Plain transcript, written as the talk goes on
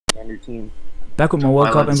standard team. Back with my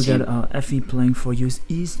World Cup, and we got FE playing for US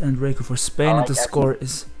East and reiku for Spain, and the score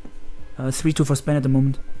is 3-2 for Spain at the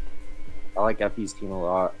moment. I like FE's team a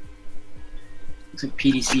lot. It's like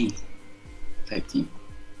PDC type team.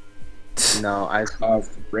 No,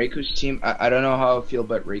 Reiku's team. I don't know how I feel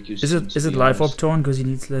about Reiku's team. Is it live up torn because he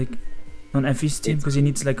needs like on FE's team because he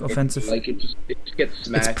needs like offensive? Like it just gets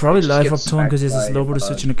smacked. It's probably live up torn because he has a Slobo to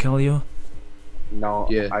switch in a Kaleo. No,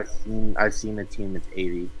 yeah. I've seen the team. It's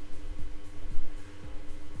AV.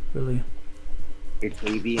 Really? It's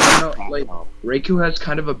AV. Like Reiku has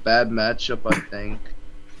kind of a bad matchup, I think.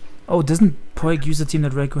 Oh, doesn't Poik use the team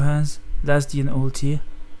that Reiku has? Last year in OLT.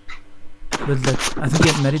 But like, I think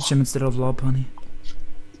he had Medicham instead of Lopunny.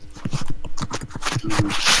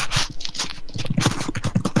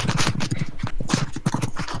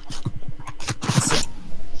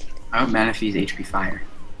 I don't know if he's HP Fire.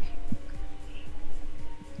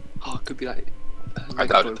 Oh, it could be like. I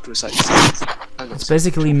doubt it. It's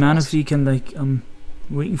basically Manaphy can like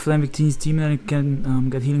weaken FlamingVictini's team and then it can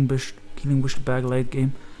get healing bush back late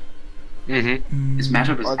game. His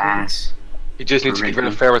matchup is ass. He just needs to get rid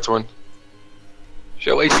of Ferrothorn.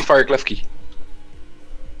 Show HP Fire Glefki.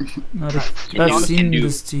 I've seen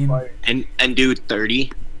this team. And do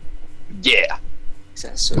 30. Yeah. Is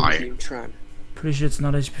that so team Tran? Pretty sure it's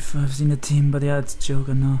not HP5. I've seen the team, but yeah, it's a joke.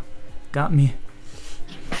 I know. Got me.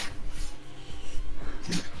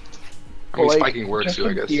 I mean, spiking works too,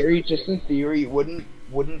 I guess. Just in theory, wouldn't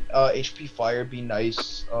HP Fire be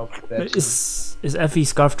nice? Is FE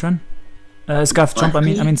Scarf Tran? Scarf Chomp. I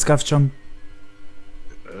mean Scarf Chomp.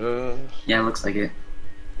 Yeah, it looks like it.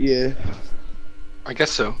 Yeah. I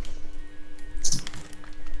guess so.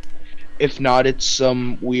 If not, it's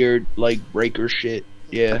some weird like breaker shit.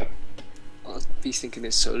 Yeah. I'd be thinking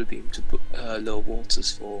it's Solar Beam to put low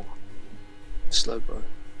waters for Slowbro.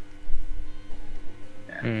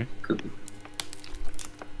 Yeah, could be.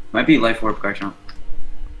 Might be Life Orb Garchomp.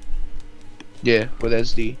 Yeah, with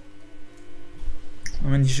SD. I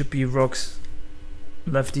mean, he should be Rocks,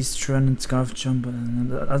 Lefty's Tran and Scarf Jump,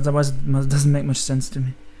 otherwise it doesn't make much sense to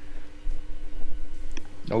me.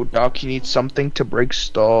 No, Doc, you need something to break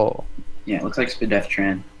stall. Yeah, it looks like Spadef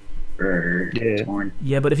Tran. Or Torn.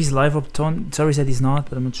 Yeah, but if he's live up Torn, sorry said he's not,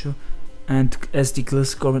 but I'm not sure. And SD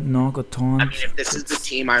Gliss got Nog or Torn. I mean, if this is the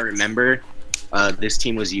team I remember, this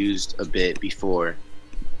team was used a bit before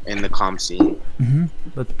in the comp scene.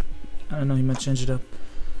 But I don't know, he might change it up.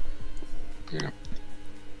 Yeah.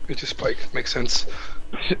 It's just spike, makes sense.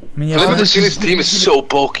 I mean, yeah, FlamingVictini's team is so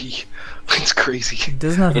bulky. It's crazy. It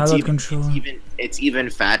doesn't have highlight control. It's even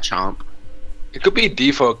Fat Chomp. It could be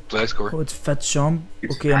default blast score. Oh, it's Fat Chomp.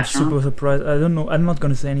 Okay, I'm super surprised. I don't know. I'm not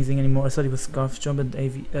gonna say anything anymore. I thought it was Scarf Chomp and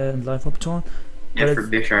AV and Life Up Torn. Yeah, for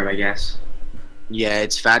Bisharp, I guess. Yeah,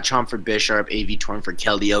 it's Fat Chomp for Bisharp, AV Torn for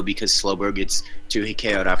Keldeo because Slowbro gets 2 hit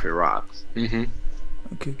KO'd after rocks.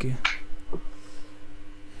 Okay.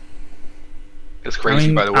 That's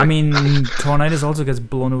crazy, by the way. I mean, Tornadus also gets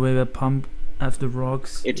blown away by Pump after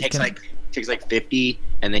rocks. It takes like 50,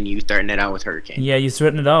 and then you threaten it out with Hurricane. Yeah, you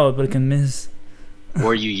threaten it out, but it can miss.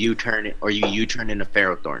 Or you U-turn it, or you U-turn into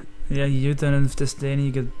Ferrothorn. Yeah, you U-turn into Disdain,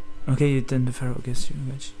 you get. Okay, you turn to Ferro, I guess you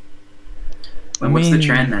which. What's the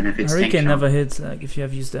trend then if it's Hurricane never hits, like, if you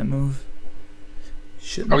have used that move.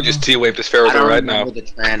 I would just T-wave this Ferrothorn right now.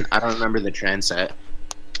 I don't remember the trend set.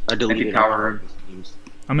 I deleted power.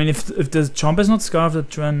 I mean, if the Chomp is not Scarf, the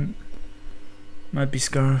trend might be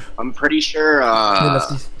Scarf. I'm pretty sure.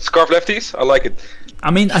 Scarf lefties? I like it. I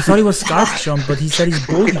mean, I thought he was Scarf Chomp, but he said he's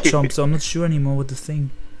bulky Chomp, so I'm not sure anymore what to think.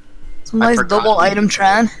 Some nice double item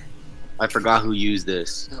Tran. I forgot who used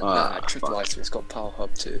this. Triple item, it's got Power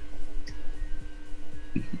Hub too.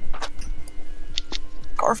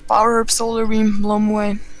 Scarf Power Herb, Solar Beam, blow him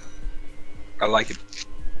away. I like it.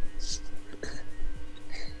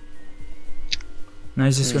 Now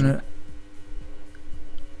he's just gonna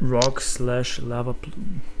Rock/Lava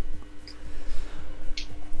Plume.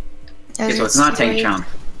 Okay, so it's not Tank Chomp.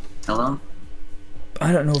 Hello?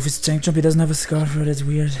 I don't know if it's Tank Chomp, he doesn't have a Scarf, that's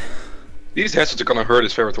weird. These headsets are gonna hurt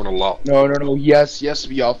his Ferrothorn a lot. No, yes,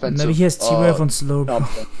 be offensive. Maybe he has T-Wave on slow, bro.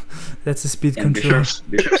 That's the speed control.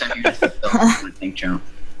 Tank Chomp.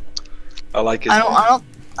 I like it. I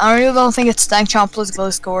really don't think it's Tank Chomp plus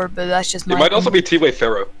Gliscor, but that's just my It might also be T-Wave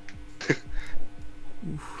Ferro.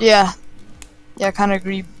 Yeah, I kind of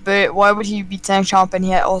agree. But why would he be Tank Chomp and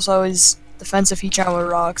he also is defensive heat Chomp with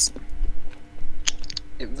rocks?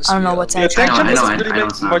 I don't know what Tank Chomp. Tank Chomp doesn't really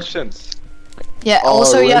make much sense. Yeah.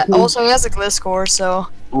 Also, he has a Gliscor, so.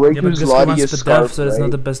 Yeah, but Gliscor wants the depth, so it's not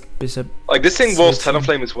the best bishop. Like this thing involves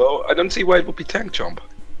Talonflame as well. I don't see why it would be Tank Chomp.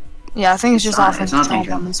 Yeah, I think it's just offensive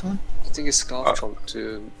Chomp on this one. I think it's Scarf Chomp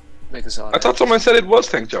to Megazord. I thought someone said it was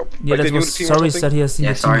tank job. Yeah, Like they that knew was the team or sorry something? said he has seen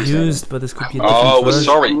Yeah, the sorry team said used, but this could be a Oh, different was version.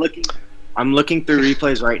 sorry. I'm looking through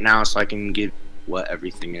replays right now so I can give what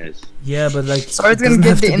everything is. Yeah, but like Sorry, it it's gonna doesn't give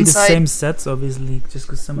have the to be insight. the same sets, obviously, just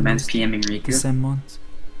because someone Man's used PMing the Riku. same mons.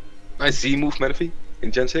 Nice Z move, Menifee,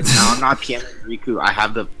 in Gen 6. No, I'm not PMing Riku. I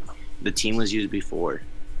have the team was used before.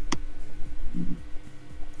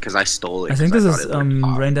 Because I stole it. I think 'cause this thought is it looked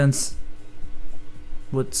hot. Raindance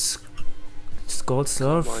with Scald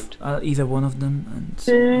Surf, Mind. either one of them, and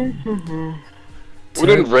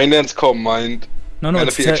Wouldn't Raindance call mind? no, and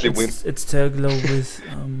it's if he actually it's Terglow with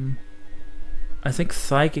I think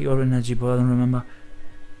Psychic or Energy Ball. I don't remember.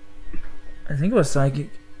 I think it was Psychic.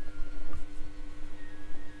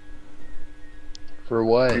 For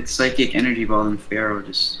what? It's Psychic Energy Ball and Pharaoh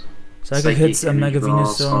just... Psychic hits a Energy Mega Ball,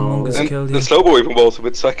 Venus Zone, Mungus And killed the you. Slowbro even balls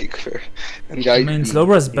with Psychic Fair. And I mean,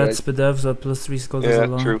 Slowbro has you bad guys- speed dev, so +3 Scald is yeah, a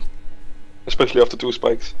lot. true. Especially after 2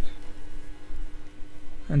 spikes.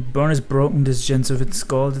 And burn is broken this gen, so if it's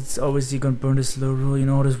Scald, it's always you gonna burn the Slowbro. You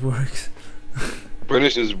know how this works.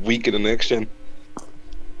 Burnish is weak in the next gen.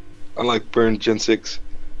 Unlike Burn Gen 6.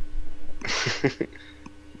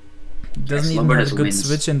 It doesn't even Slowbro have a just good wins.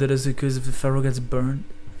 switch into this because if the Pharaoh gets burned.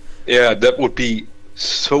 Yeah, that would be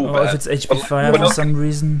so Or bad. if it's HP fire But for some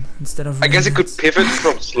reason instead of. I guess it could Raindance. pivot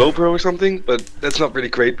from Slowbro or something, but that's not really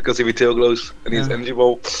great because if he tail glows and he has Yeah. energy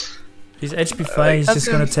ball. If he's HP fire, he's That's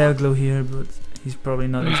just gonna good. tail glow here, but he's probably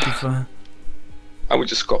not HP fire. I would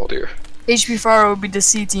just Scald here. HP Faro would be the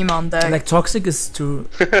C team on deck. Like Toxic is too.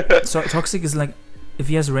 Toxic is like, if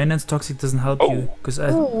he has Raindance, Toxic doesn't help Oh. you. Because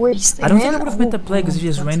Oh, wait, I don't think I would have made that play because if he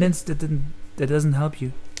has Raindance, that doesn't help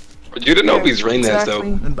you. But you didn't know if he's Rain Dance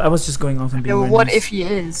though. I was just going off and being. Yeah, what Raindance. if he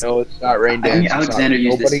is? No, it's not Rain I Dance. think It's not- Alexander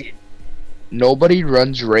used this. Nobody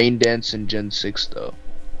runs Rain Dance in Gen 6 though.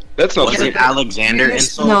 That's not Was true. it Alexander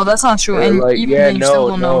insult? No, that's not true. And Like, even yeah, then, you still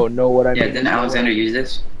don't know. no. What I Yeah, mean. didn't Alexander use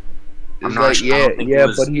this? I'm It's not like, sure. I yeah, don't think it yeah,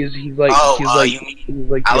 was- but he's like Oh, he's like you mean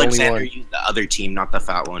he's like the only Alexander one. used the other team, not the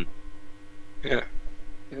fat one. Yeah.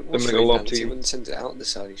 If it was Them like a love Raindance, he team. wouldn't send it out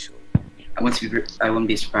this early, sure. I wouldn't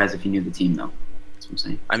be surprised if you knew the team though. That's what I'm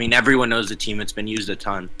saying. I mean, everyone knows the team. It's been used a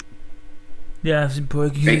ton. Yeah, I've seen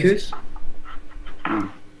Pokémon. Reikus?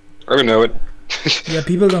 I don't know it. Yeah,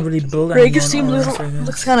 people don't really build Raiku's team anymore.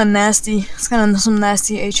 looks kind of nasty. It's kind of some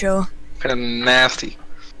nasty HO. Kind of nasty.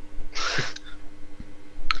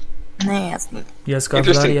 Nasty. Yeah, Scarflati,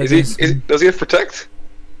 Interesting. I Is guess. he? Does he have protect?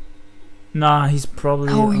 Nah, he's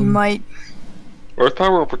probably. Oh, he might. Earth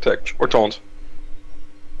power or protect or taunt?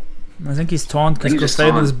 I think he's taunt I think because he's just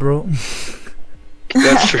Clefable is taunt. broken.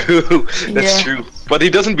 That's true. That's Yeah. true. But he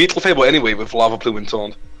doesn't beat Clefable anyway with Lava Plume and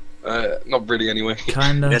taunt. Not really anyway.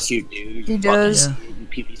 Kinda. Yes, you do. He does. Yeah. You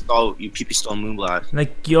PP stole Moonblast.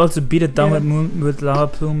 Like you also beat it down Yeah. with with Lava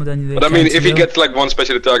Plume, but then they But I mean, can't if he heal. gets like one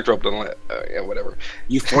special attack drop, then yeah, whatever.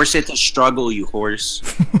 You force it to struggle, you horse.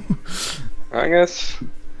 I guess.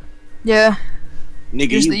 Yeah.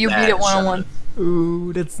 Nigga, You beat bad, it son. 1-on-1.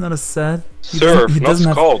 Ooh, that's not a set. He Surf, doesn't- he not doesn't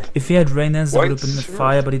have- Scald. If he had Rain Dance, that Why would have been the surf?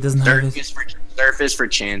 fire, but he doesn't have it. Surface for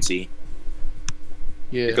Chansey.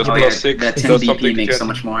 Yeah. Because Oh plus yeah, 6 that does 10 something BP to makes so Jen.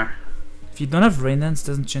 much more. If you don't have Rain Dance,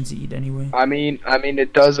 doesn't Chansey eat anyway. I mean,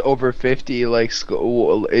 it does over 50. Like,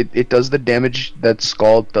 it does the damage that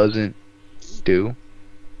Scald doesn't do.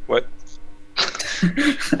 What?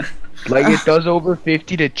 Like, it does over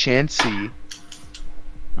 50 to Chansey.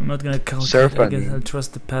 I'm not gonna calculate. Surf, I I guess mean. I'll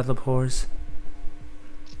trust the Paddle Horse.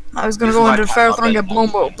 I was gonna This go is into my the Ferrothorn and final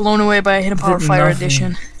get blown away by a Hidden Power Did Fire nothing.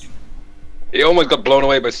 Edition. He almost got blown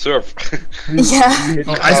away by Surf. Yeah.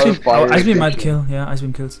 Oh, Power Ice Beam, Fire Ice Beam might Edition. kill. Yeah, Ice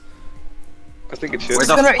Beam kills. I think it Where should.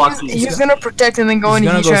 the fuck He's gonna protect and then go He's into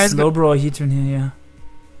gonna Heat go Tries. Slowbro or Heatran here, yeah.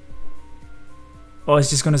 Oh, he's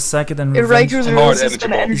just gonna sack it and If revenge. Raiku's Hard is energy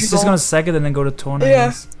gonna ball. energy He's just ball. gonna sack it and then go to Torn, I Yeah.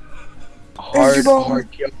 guess. Hard, ball.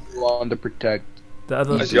 hard kill on the protect. The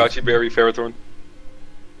other Nice Yachi Berry, Ferrothorn.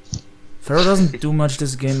 Pharaoh doesn't do much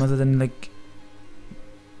this game other than like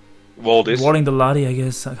Wall this. walling the Lati, I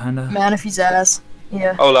guess, kinda. Man, if he's ass.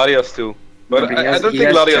 Yeah. Oh, Latias too. But But he I has- don't he think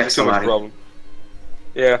has Latias checks is too a much lot. problem.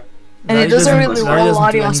 Yeah. And it Lati doesn't really Lati roll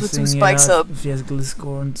doesn't do Latias with two anything, spikes yeah, up. If he has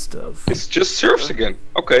Gliscor and stuff. It's just Surfs again.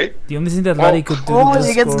 Okay. The only thing that Well, Lati could do Oh, with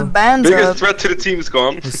he gets the Gliscor bands Biggest up. threat to the team is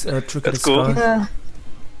gone. is Trick That's of the cool. Scar. Yeah.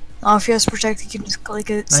 Oh, if he has Protect, he can just click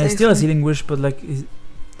it. Nah, he still has safely. Healing Wish, but like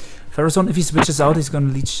Ferrothorn, if he switches out, he's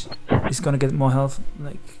gonna leech. He's gonna get more health.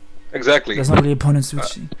 Like Exactly. there's not really opponent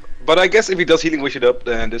switching. But I guess if he does Healing Wish it up,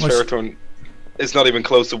 then this Watch- Ferrothorn is not even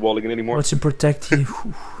close to walling it anymore. Watch him protect.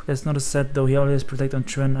 That's not a set though. He always has protect on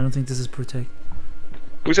Tren. I don't think this is protect.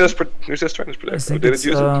 Who says Trent is I protect? Oh, think did it's it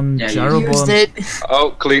use it? Yeah, he Gyro Used Ball. it.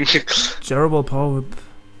 Oh, clean. Gyro Ball Power Whip.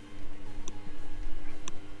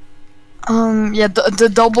 Yeah, the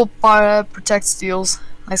double protect steals.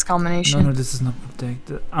 Nice combination. No, this is not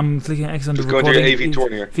protect. I'm clicking X on the Just go into your recording. AV tour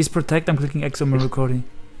here. If he's protect, I'm clicking X on my recording.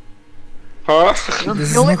 Huh? This The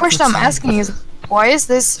is only not question I'm protect. asking is, why is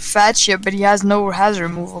this fat shit, but he has no hazard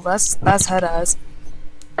removal? That's head ass.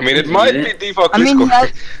 I mean, it might be default I mean,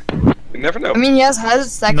 Gliscor. You never know. I mean, he has hazard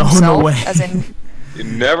stack No, no himself, way. as in You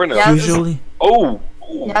never know. Yeah. Usually, Oh!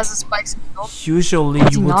 he has the spikes himself. usually He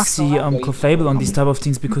you would knocks see a lot. Clefable on these type of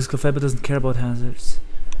things because Clefable doesn't care about hazards.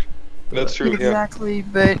 That's true, yeah. Exactly,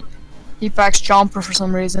 but he packs Chomper for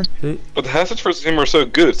some reason. But the hazards versus him are so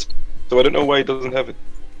good, so I don't know why he doesn't have it.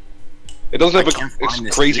 It doesn't have can't a find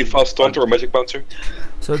this crazy team. fast taunter or magic bouncer.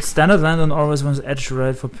 So it's standard land on always one's edge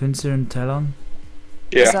right for Pinsir and Talon.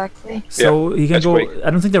 Yeah. Exactly. So he can that's go. great. I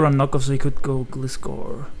don't think they run knockoff, so he could go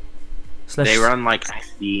Gliscor. Slash They run like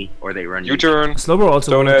SD or they run U-turn, Slowbro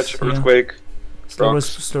also Stone works, Edge, Earthquake. Rocks.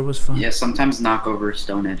 Slowbro's fine. Yeah, sometimes knockover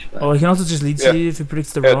Stone Edge, but Oh, he can also just lead Yeah. you if he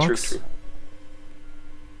predicts the Yeah, rocks. true.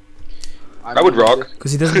 I would rock.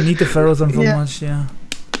 Because he doesn't need the Ferrothorn for Yeah. much, yeah.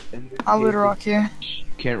 I would rock here.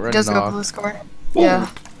 Can't He run does go knock. for the score. Yeah.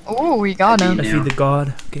 Oh, we got him. I Yeah. feed the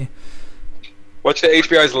god. Okay. Watch the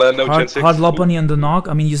HBI's land, no Gen Hard, 6. hard Lopunny on the knock.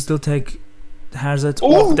 I mean, you still take hazard. Ooh.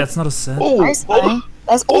 Oh, that's not a set. Oh! Nice Oh! thing.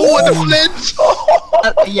 That's Oh, and the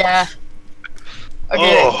flinch! yeah.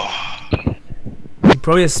 Okay. Oh! He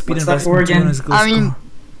probably has speed What's that investment for too on again? his Gliscor. I mean,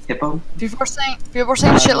 Hippo. People are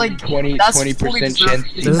saying shit like 20% that's fully deserved. chance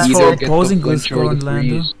This to is either for get the opposing flinch or Gliscor the and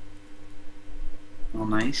Lando. freeze. Oh,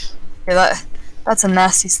 nice. Yeah, that's a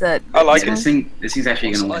nasty set. I like Yeah, it. this thing's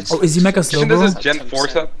actually gonna win. Oh, is he Mega Isn't this Slowbro? a Gen 4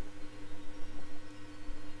 set?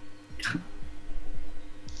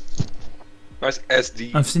 Nice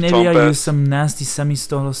SD. I've seen Tom ABI Pass. use some nasty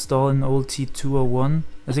semi-stall or stall in old T201.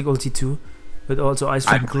 I think old T2. But also Ice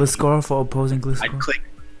from Gliscor for opposing Gliscor.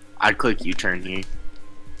 I'd click U-turn here.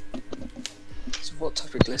 So what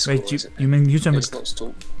type of Gliscor Wait, is it? you mean U-turn It's with not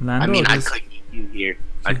Storm. Lando? I mean, or I'd this? click EQ here.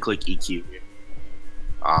 I'd click EQ here.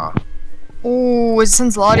 Oh, it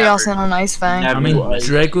sends Latios in on Ice Fang. I mean, Ice.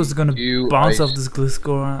 Draco's gonna You bounce ice. off this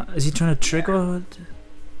Gliscor. Is he trying to trigger it?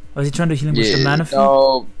 Or is he trying to heal him with the Yeah, mana feed?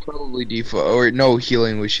 no, probably default. Or no,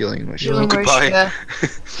 healing wish, healing wish. Healing Wish, goodbye. yeah.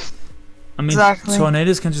 I mean, exactly.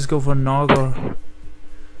 Tornadoes can just go for Nog or...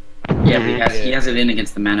 Yeah, but he has it in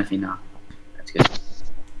against the Manaphy now. That's good.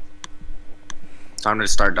 Time to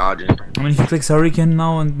start dodging. I mean, if he clicks Hurricane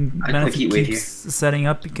now and I mana click feed Heat Wave keeps setting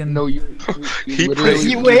up, he can... No, you He literally- plays-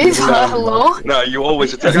 Heat Wave, hello? No, you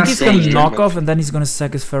always I attack. think That's he's gonna saying- knock off and then he's gonna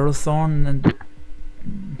sack his Ferrothorn and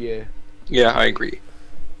Yeah. Yeah, I agree.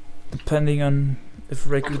 depending on if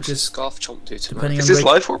What Reiku does just... Scarf Chomp do tonight? Depending Is on this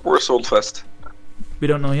Reiku, live or Soul Fest? we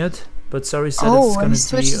don't know yet. But sorry said Oh, it's when gonna he be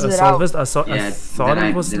switches a it out. Solvest. I Yeah, thought then it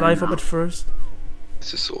I- was then I live up know. at first.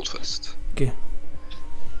 This is Soul Fest. Okay.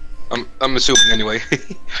 I'm assuming anyway.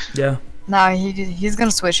 Yeah. Nah, he's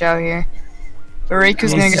gonna switch out here. But Reiku's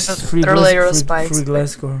He's gonna get just the free third glass- layer of free- spikes. Free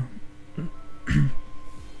Gliscor.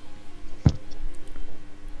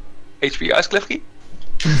 HB Ice Klefki?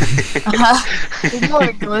 He's going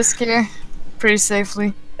to Glisk here pretty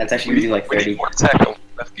safely. That's actually gonna do like We need 30. more attack on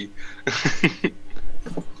Klefki.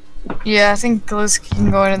 Yeah, I think Glisk can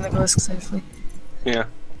go in the Glisk safely. Yeah.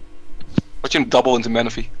 Watch him double into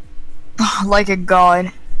Manaphy. Like a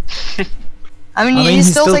god. I mean, he's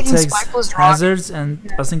still taking takes Spikeless Rock. hazards, and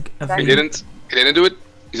I think He Exactly. didn't do it.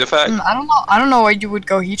 He's a fact. I don't know why you would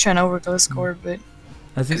go Heatran over Gliscor, but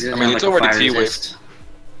I think. I mean, it's already T-Wave.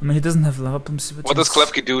 I mean, he doesn't have lava pumps. What does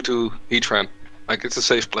Klefki do to Heatran? Like, it's a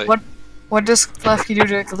safe play. what does Klefki do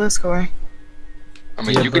to Gliscor? I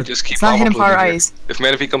mean, Yeah, you can but just keep It's not lava hidden power plume in here. ice. If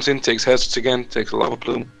Manaphy comes in, takes hazards again, takes a lava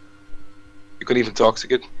plume. You can even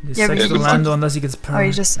toxic it. He Yeah, but sacks he the just- Lando unless he gets Oh, parried.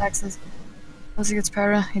 he just access. Unless he gets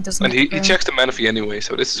para, he doesn't. And get he para. checks the Manaphy anyway,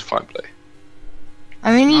 so this is a fine play.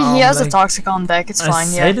 I mean, he has a like, Toxic on deck. It's I fine.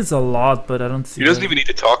 said Yeah. it's a lot, but I don't think. He doesn't even need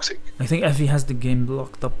the toxic. I think Effie has the game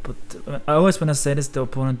locked up, but I always when I say this, the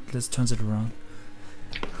opponent just turns it around.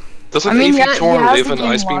 Doesn't I mean, AV he Torn has live the an game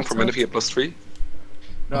Ice Beam locked for up. Manaphy at +3?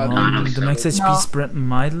 No, no, The max HP No. spread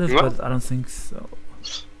might live, No. but I don't think so.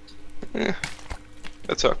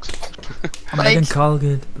 That sucks. I mean, I can Like- call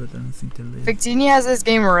it, but I don't think they live. Victini has this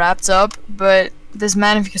game wrapped up, but this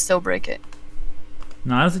Manaphy can still break it.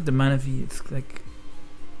 No, I don't think the mana V is like.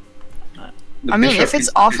 The I mean, Bishop if it's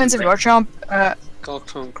is offensive like- Garchomp,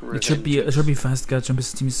 Garchomp can It should be fast. Gotcha,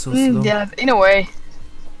 his team is so slow. yeah, in a way.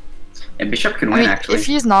 And Bishop can I win mean, actually. if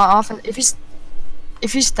he's not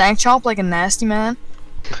if he's tank chomp like a nasty man,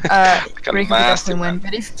 Riku would nasty definitely win. man.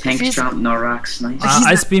 But if Tank he's jump, no rocks, nice. he's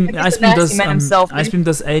Ice Beam, he's Ice a Beam nasty does man himself, Ice dude. Beam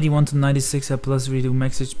does 81 to 96 plus redo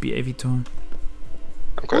max HP AV turn.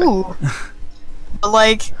 Okay. ooh, But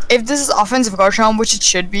like, if this is offensive Garchomp, which it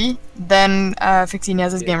should be, then Victini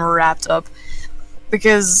has this game wrapped up.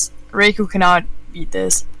 Because Reiku cannot beat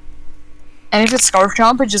this. And if it's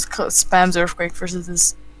Garchomp, it just spams Earthquake versus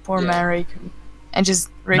this poor man Reiku. And just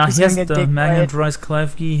Now Reiku's he has gonna get the dick Magnet Rise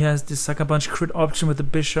Clive Key, he has the Sucker Punch crit option with the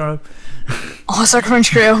Bisharp. Oh, Sucker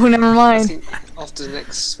Punch crit, oh, never I mind. think after the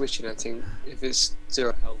next switching, I think if it's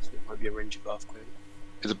 0 health, it might be a range above Earthquake.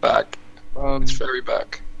 It's back. It's very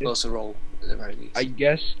back. Also roll at the very least.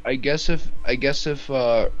 I guess if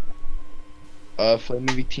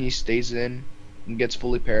FlamingVictini stays in and gets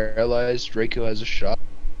fully paralyzed, Reiku has a shot.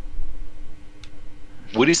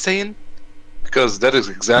 Would he stay in? Because that is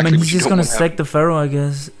exactly I mean, what he's you just don't gonna want to sack happen. the Pharaoh, I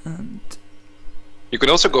guess. And You can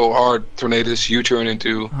also go hard Tornadus U-turn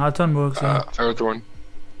into hard turn works, yeah. Ferrothorn.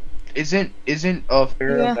 Isn't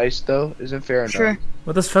Pharaoh Yeah. nice though? Isn't Pharaoh Sure. nice?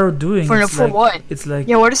 What is Pharaoh doing? For It's like, what? It's like,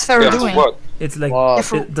 Yeah, what is Pharaoh Yeah, doing? what? it's like, Wow. Yeah,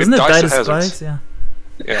 for- doesn't it dies die the to hazards. spikes? Yeah.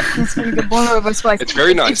 Yeah. It's gonna get blown over by spikes. It's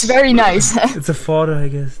very nice. It's very nice. It's a fodder, I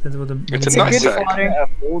guess. That's what the It's It's a a nice good sack. fodder.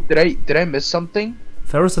 Oh, did I miss something?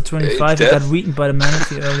 Pharaoh's at 25, he death. got weakened by the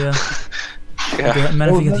Manaphy earlier. Yeah. The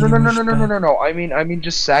Manaphy Oh, can no, heal no, him no, with no, no, no, back. no, no. I mean,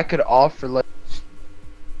 just sack it off for like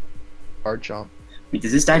Garchomp. Wait,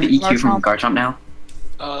 does this die to EQ from Garchomp now?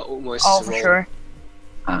 Almost. Oh, as a for roll. sure.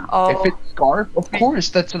 Ah. Oh, If it's Scarf, of course,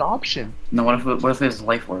 that's an option. No, what if it's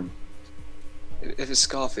Life Orb? If it's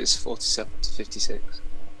Scarf, it's 47 to 56.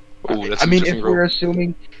 Oh, that's I mean,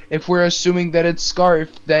 interesting if we're assuming that it's Scarf,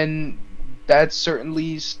 then that's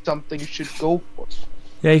certainly something you should go for.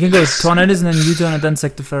 Yeah, you can go Tornadus and then U-turn and then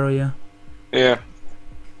sack the Pharaoh, yeah. Yeah.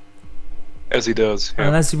 As he does. Yeah.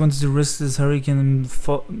 Unless he wants to risk this Hurricane and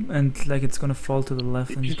fall, and like it's gonna fall to the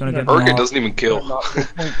left and he's gonna get Hurricane mauled. doesn't even kill.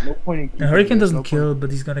 No point in The Hurricane keeping doesn't this, kill,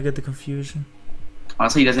 but he's gonna get the confusion.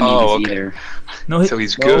 Honestly, he doesn't Oh, need this okay. either. No, he, So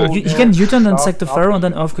he's No. good. he can U-turn and Stop, sack the stop. Pharaoh and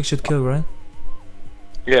then Earthquake should kill, right?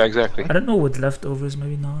 Yeah, exactly. I don't know what leftover is,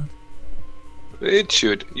 maybe not. It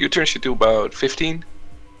should. U-turn should do about 15.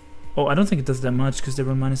 Oh, I don't think it does that much because they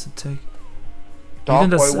were minus attack. Stop, U-turn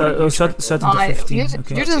does why wouldn't you certain to 15.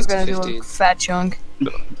 Okay. Newton's gonna do a 15. fat chunk.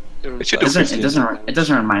 It should It do 15.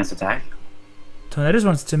 doesn't run minus attack. Tornadus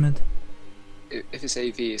runs timid. If it's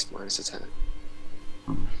AV, it's minus attack.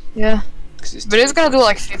 Yeah. 'Cause it's But it's gonna do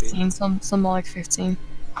like 15. 15, something like 15.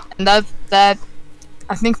 And that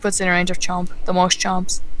I think puts it in range of Chomp, the most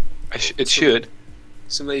Chomps. It should.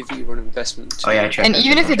 Some AV run investment. Oh yeah, I checked. And that.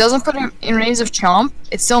 even if it doesn't put him in range of Chomp,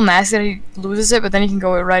 it's still nasty that he loses it, but then he can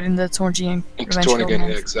go right into Torngy and It's Revenge torn again. Yeah,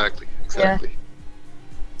 Romance. exactly. Exactly.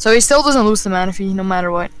 So he still doesn't lose the Manaphy no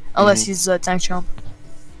matter what, unless Mhm. he's Tank Chomp.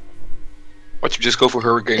 Why don't you just go for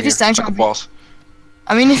Hurricane If he's here, tank like a champion- boss?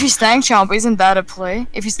 I mean, if he's Tank Chomp, isn't that a play?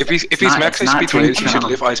 If he's If he's not- max it's not HP Tornadus, he should tank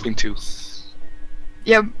live Ice Beam too.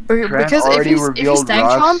 yeah, because if he's Tank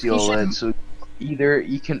Chomp, he should. so either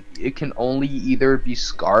it can only either be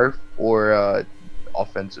Scarf or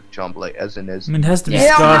offensive Chomp, like as in is. I mean, it has to be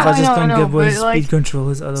Yeah, Scarf, I I just know, don't I get know, what his but, like, speed control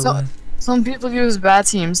is otherwise. Some people use bad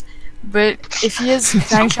teams, but if he is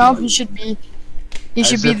Tank Chomp, he should be. He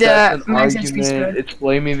should As be if that's the an max HP argument. spread. It's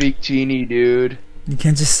FlamingVictini, dude. You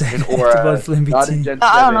can't just say In that ORAS, about Flame not in BT. Gen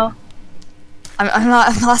I 7. don't know.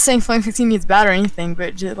 I'm not saying FlamingVictini is bad or anything,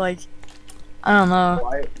 but just like I don't know.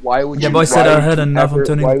 Why would Yeah, you? boy said why I would had you enough, I'm ever-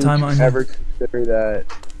 turning why the would timer you on you. ever consider that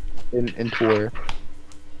in tour?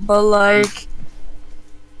 But like,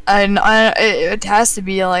 it has to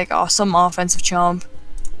be like some offensive Chomp.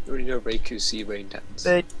 You already know Reiku's C rain dance.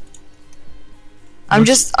 But I'm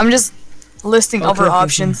just listing Okay, other okay,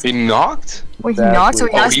 options. He knocked? Wait, he knocked, so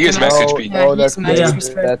he Oh, has he to is know. max No, HP. Yeah, no, he's that's max Yeah. HP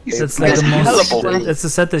spread. That's like the That's most. hella That's the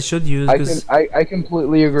set they should use I because I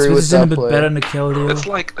completely agree Switch with is in a that bit play. better in the kill deal. That's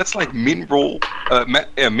like min roll,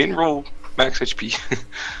 min roll max HP.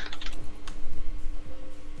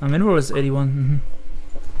 I mean, roll is 81.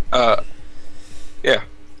 Yeah,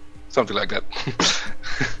 something like that.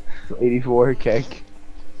 84 cake.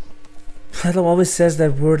 Pedal always says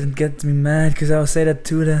that word and gets me mad because I'll say that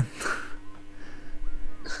too then.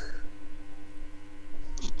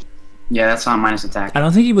 Yeah, that's not minus attack. I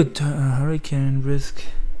don't think he would Hurricane risk.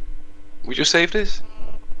 Would you save this?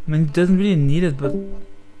 I mean, he doesn't really need it, but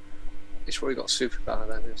It's probably got super power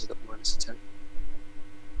then, if it's got minus attack.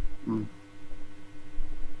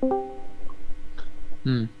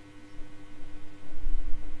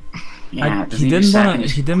 Yeah, he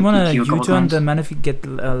didn't wanna U-turn the Manaphy get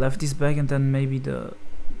lefties back and then maybe the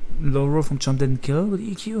low roll from Chomp didn't kill with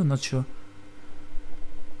EQ. I'm not sure.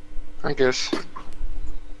 I guess.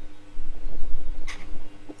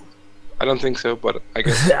 I don't think so, but I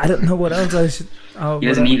guess. I don't know what else I should. He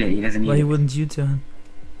doesn't need it. He doesn't Why need he it. wouldn't U-turn?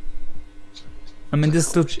 I mean, this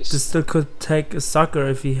still could take a sucker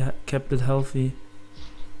if he kept it healthy.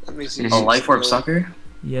 That makes A it life orb low. sucker?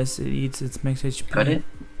 Yes, it eats its max HP. Could it?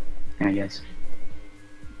 Yeah, I guess.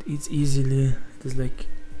 It eats easily. It is like...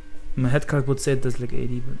 My head calc would say it does like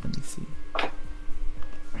 80, but let me see.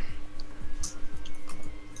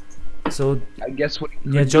 So, I guess what. he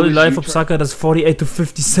yeah, could Jolly do is Life you of try- Saka does 48 to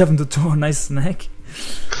 57 to throw a nice snack.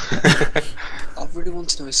 I really want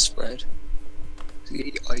to know his spread. To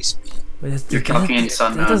get ice beam. But You're calculating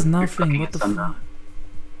sun that does You're nothing, what calculating the sun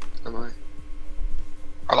fuck? Am I?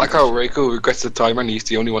 I like how Reiko regrets the timer and he's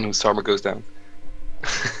the only one whose timer goes down.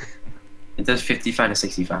 It does 55 to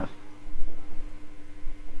 65.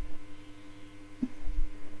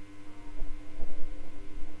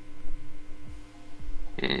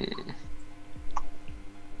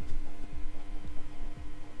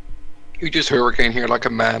 You just hurricane here like a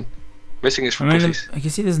man. Missing is for I mean, pussies. I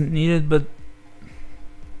guess he doesn't need it, but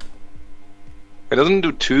It doesn't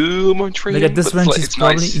do too much for like him, at this but range, it's he's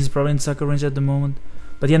nice. probably in Saka range at the moment.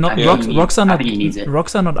 But yeah, not I think rocks. he Rocks are I not. think he needs it.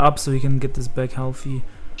 Rocks are not up, so he can get this back healthy,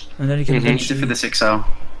 and then he can Mhm. He needs it for the 6-0.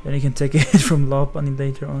 then he can take it from Lob Bunny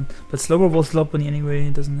later on. But slower was Lob Bunny anyway,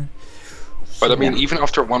 doesn't it? But I mean, even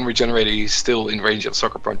after one regenerator, he's still in range of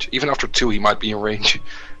Sucker Punch. Even after two, he might be in range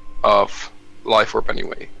of Life Orb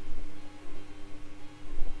anyway.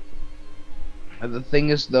 And the thing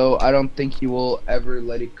is, though, I don't think he will ever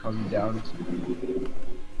let it come down to.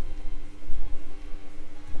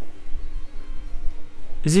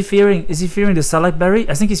 Is he fearing? Is he fearing the Salak Berry?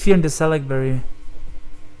 I think he's fearing the Salak Berry.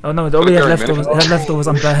 Oh no, it already had Berry, leftovers. man. It had leftovers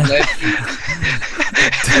on bad. Yeah,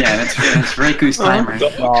 that's Reiku's timer.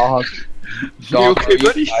 Dog, You okay,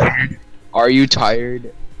 buddy? tired? Are you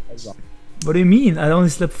tired? What do you mean? I only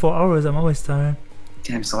slept 4 hours. I'm always tired.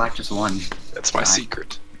 Damn, Slack just won. That's my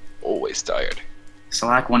secret. Always tired.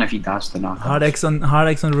 Slack won if he dodged the knockout. Hard X on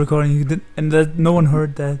the recording. You did, and that no one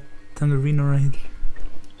heard that. Time to re-narrate.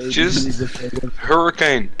 Just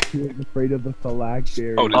hurricane. He was afraid of the Salak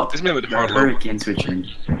Berry. Oh, this man with The hard low. hurricane switching.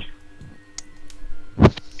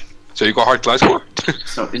 So you got hard glass score?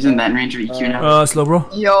 So isn't that in range of EQ now? Slow bro.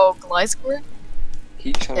 Yo, Gliscor?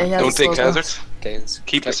 Keep trying Yeah, to yeah. Don't take slow hazards. games.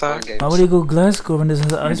 Keep Like aside. fun games. Why would you go Glasgow when this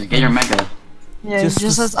has ice Get your punch? mega. Yeah, Just he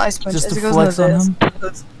just to- has ice punch. just As to it goes flex on this, him?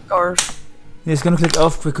 that's scarf. Yeah, it's gonna click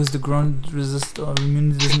off because the ground resist or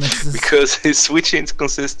immunity doesn't exist. Because his switchings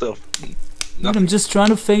consist of Dude, nothing. I'm just trying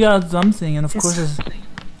to figure out something, and of Yes.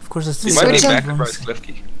 course, it's He just might need Switch back up. price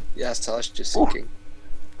Klefki. Yeah, Tash just Ooh. thinking.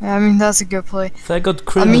 Yeah, I mean, that's a good play. If I got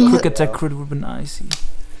crit, I mean- quick attack crit would have been icy.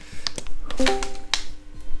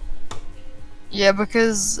 Yeah,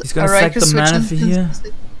 because He's gonna sack the mana for here.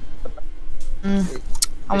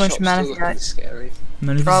 How much Bishop's mana still he got? looking scary.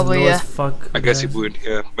 Man, if Probably, he's low yeah. as fuck. I guess he guys. would,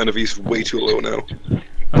 yeah. Manavi's way too low now.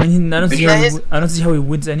 I mean, I don't see Yeah, how he, his- I don't see how he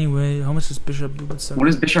wins anyway. How much does Bishop do with What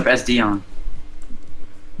is Bishop SD on?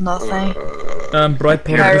 Nothing. Bright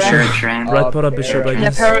Potter Para- Bishop. Paratran. Bright Potter Bishop, I Yeah,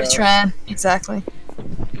 guess. Paratran, exactly.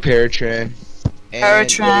 Paratran. And-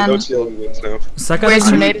 Paratran. Don't see all the wins now. Saka Wait, doesn't,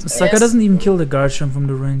 Tornado Saka Blast? doesn't even kill the Garchomp from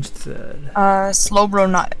the range. Slowbro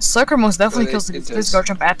not. Sucker most definitely Well, kills it this does.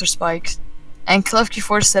 Garchomp after spikes. And Klefki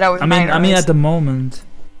forced it out with I mean, Minor at the moment.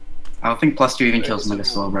 I don't think +2 even kills Mega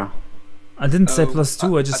Slow, bro. I didn't say Oh,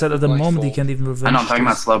 +2. I just said at the my moment he fault. can't even revenge. I know, I'm talking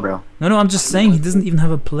about this. slow, bro. No, I'm just saying he doesn't even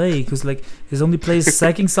have a play, because like his only play is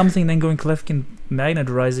sacking something, then going Klefki and Magnet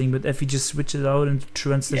Rising. But if he just switches out and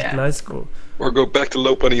translates Yeah. Gliscor, Or go back to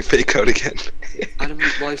low bunny and fake out again. Animal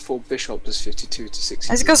Life Orb Bishop does 52 to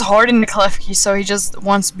 60. As it goes hard in the Klefki, so he just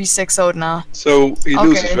wants to be 6-0'd now. So he Okay.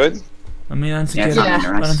 loses, right? I mean, I don't think Yeah, he it's had. not Yeah.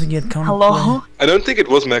 in I the don't think he had counter Hello? I don't think it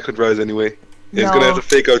was Magnet Rise anyway. He's No. gonna have to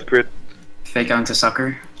fake out crit. Fake out into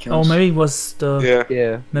Sucker. Oh, Kills. maybe it was the. Yeah.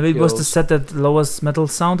 Yeah. Maybe it was the kills. set that lowers metal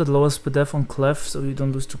sound, that lowers def on Clef, so you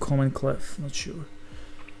don't lose to common Clef. Not sure.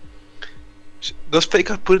 Does fake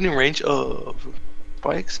out put it in range of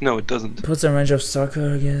spikes? No, it doesn't. Puts in range of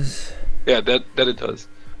Soccer, I guess. Yeah, that it does.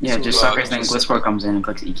 Yeah, So, just Suckers, then just- Gliscor comes in and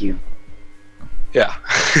clicks EQ. Yeah,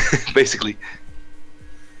 basically.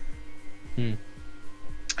 Hmm.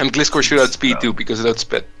 And Gliscor should outspeed too because it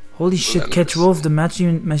outsped. Holy So shit, then Catch it's- Wolf, the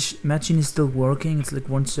matching is still working. It's like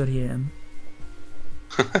 1:30 AM.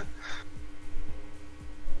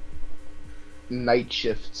 Night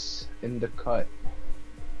shifts in the cut.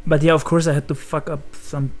 But yeah, of course I had to fuck up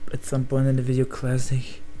at some point in the video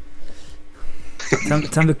classic.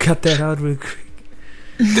 time to cut that out real quick.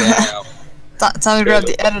 Damn. Time to grab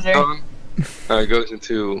the editor. It goes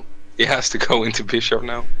into. He has to go into Bishop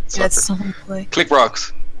now. Yeah, it's Sucker. something to play. Click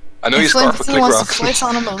rocks. I know you If scar for Flame click wants to rocks. flex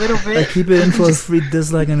on him a little I bit. keep it in for a free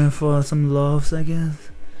dislike and for some loves, I guess.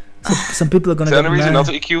 So, some people are Is gonna there get any reason mad. not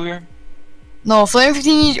to EQ here? No,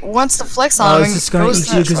 FlamingVictini wants to flex on Oh, him. it's just gonna goes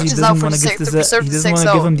EQ because he switches out doesn't for want to six- give to this. preserve He the doesn't want to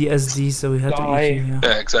 6-0. give him the SD, so we had to Die. EQ. Yeah.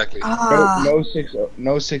 Yeah, exactly. Ah, No 6-0.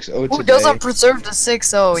 No 6-0 who today. doesn't preserve the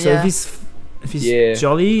 6-0? So Yeah. if he's Yeah.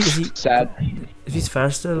 jolly, is he? Sad. If he's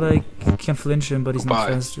faster, like you can flinch him, but he's not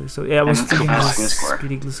Goodbye. faster. So yeah, I was And thinking that's this Gliscor.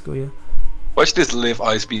 speedy Gliscor, yeah. Watch this live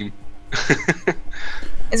ice beam.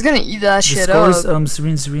 It's gonna eat that The shit score up. is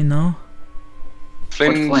Serene now.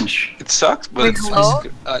 Flame, flinch? it sucks, but Wait, it's hello?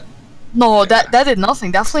 No, that did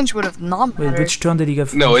nothing. That flinch would have not Wait, mattered. which turn did he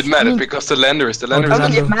get? no, it flinched? mattered mean- because the lander is the I don't think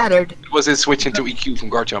Lando. it mattered. It was his switch into EQ from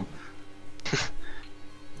guard jump.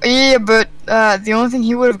 Yeah, but the only thing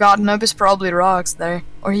he would have gotten up is probably rocks there,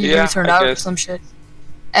 or he would Yeah, have turned I out or guess. some shit.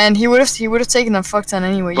 And he would have taken a fuck ton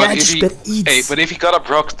anyway. But Yeah, if just, he, that eats. hey, but if he got up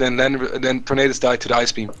rocks, then tornadoes died to the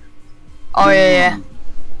ice beam. oh yeah.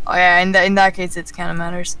 Oh yeah, in that case it kind of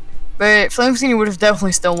matters. But FlamingVictini would have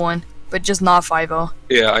definitely still won, but just not 5-0.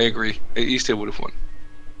 Yeah, I agree. He still would have won.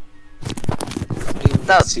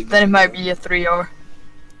 Then it might be a 3-0.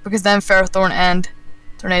 Because then Ferrothorn and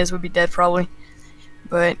Tornadoes would be dead probably.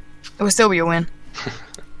 But it would still be a win.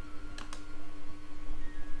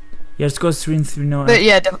 Yeah, let's go 3-3 now. But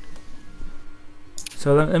yeah,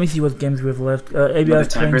 So let me see what games we have left. With ABI the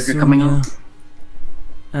playing tiebreaker soon, coming yeah. up.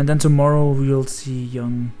 And then tomorrow we'll see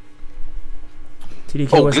Young. TDK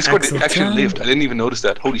Oh, was Gliscor Axel actually Chan. lived. I didn't even notice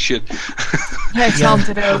that. Holy shit. yeah,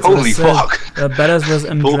 counted out. That's what I Holy said. fuck. Badass was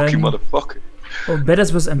M Bulky Dragon. motherfucker. Oh,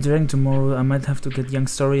 Badass was M Dragon tomorrow. I might have to get Young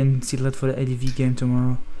Story and Seedlet for the ADV game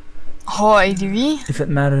tomorrow. Oh, ADV? If it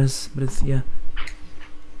matters, but it's, yeah.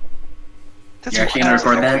 That's You're actually gonna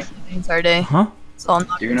record that? It's our day. Huh? So I'm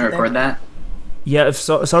not You're gonna record that? Yeah, if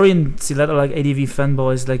Sorry and Seedlet are like ADV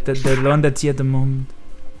fanboys, like that they learn that at the moment.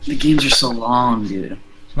 The games are so long, dude.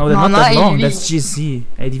 No, they're No, not that not long. ADV. That's GC.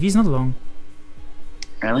 ADV is not long.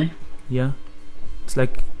 Really? Yeah, it's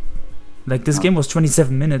like this Oh. game was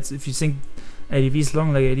 27 minutes. If you think ADV is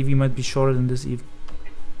long, like ADV might be shorter than this even.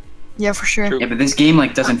 Yeah, for sure. True. Yeah, but this game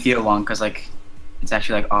like doesn't feel long because like it's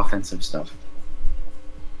actually like offensive stuff.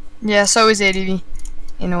 Yeah, so is ADV.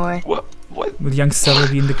 In a way. What? What? With Young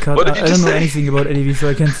Celebi in the cut. What did you I don't just know say? anything about ADV, so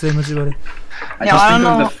I can't say much about it. I Yeah, just I think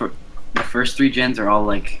don't of the first 3 gens are all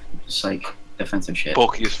like just like defensive shit.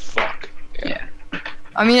 Bulky as fuck. Yeah.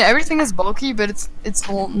 I mean, everything is bulky, but it's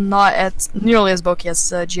not nearly as bulky as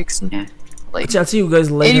GX. Yeah. Like, Actually, I'll see you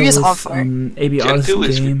guys later ADV is with on fire. Gen ABR's 2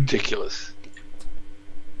 is game. ridiculous.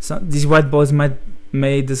 So these white boys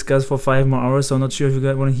may discuss for 5 more hours, so I'm not sure if you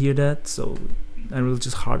guys want to hear that. So I will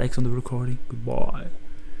just hard X on the recording. Goodbye.